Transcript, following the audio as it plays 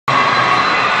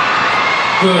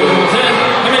둘, 셋.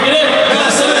 하면 기대.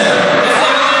 GOT7.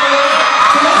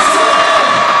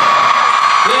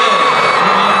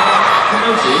 한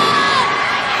명씩.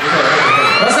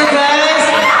 What's up, guys?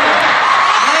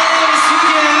 My name is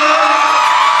Junior.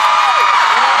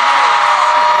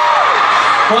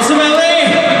 What's up, LA?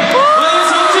 My name is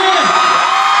Hyunjin.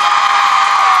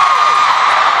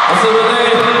 What's up, LA?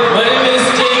 My name is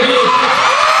JB.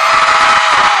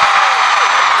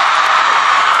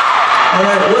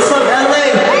 Alright, what's up, LA?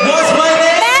 What's my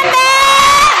name?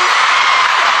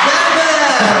 Bam!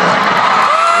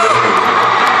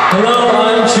 Hello,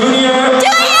 I'm Junior.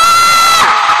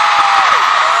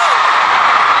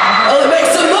 Oh, make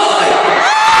some noise!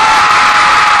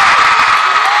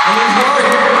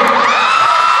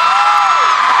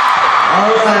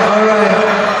 Alright.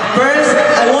 First,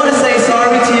 I want to say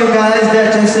sorry to you guys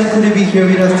that Jason couldn't be here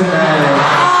with us tonight.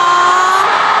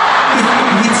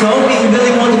 He told me he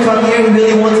really wanted to come here, he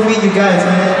really wanted to meet you guys,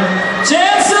 man.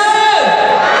 Jackson!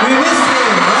 We missed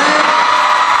him, right?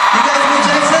 You guys miss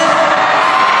Jackson?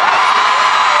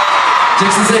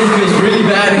 Jackson said he feels really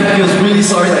bad and he feels really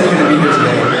sorry that he couldn't be here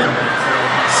today.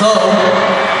 So,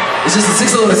 it's just the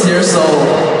six of us here, so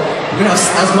we're gonna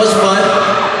have as much fun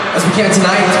as we can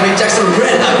tonight to make Jackson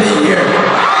regret not being here.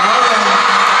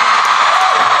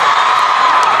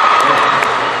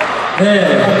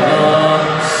 네,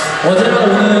 어제랑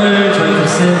오늘 저희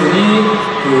갓세븐이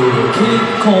그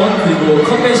케이콘 그리고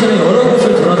컨벤션을 여러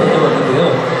곳을 돌아다녀왔는데요.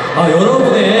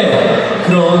 여러분의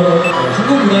그런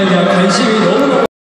한국 문화에 대한 관심이 너무너무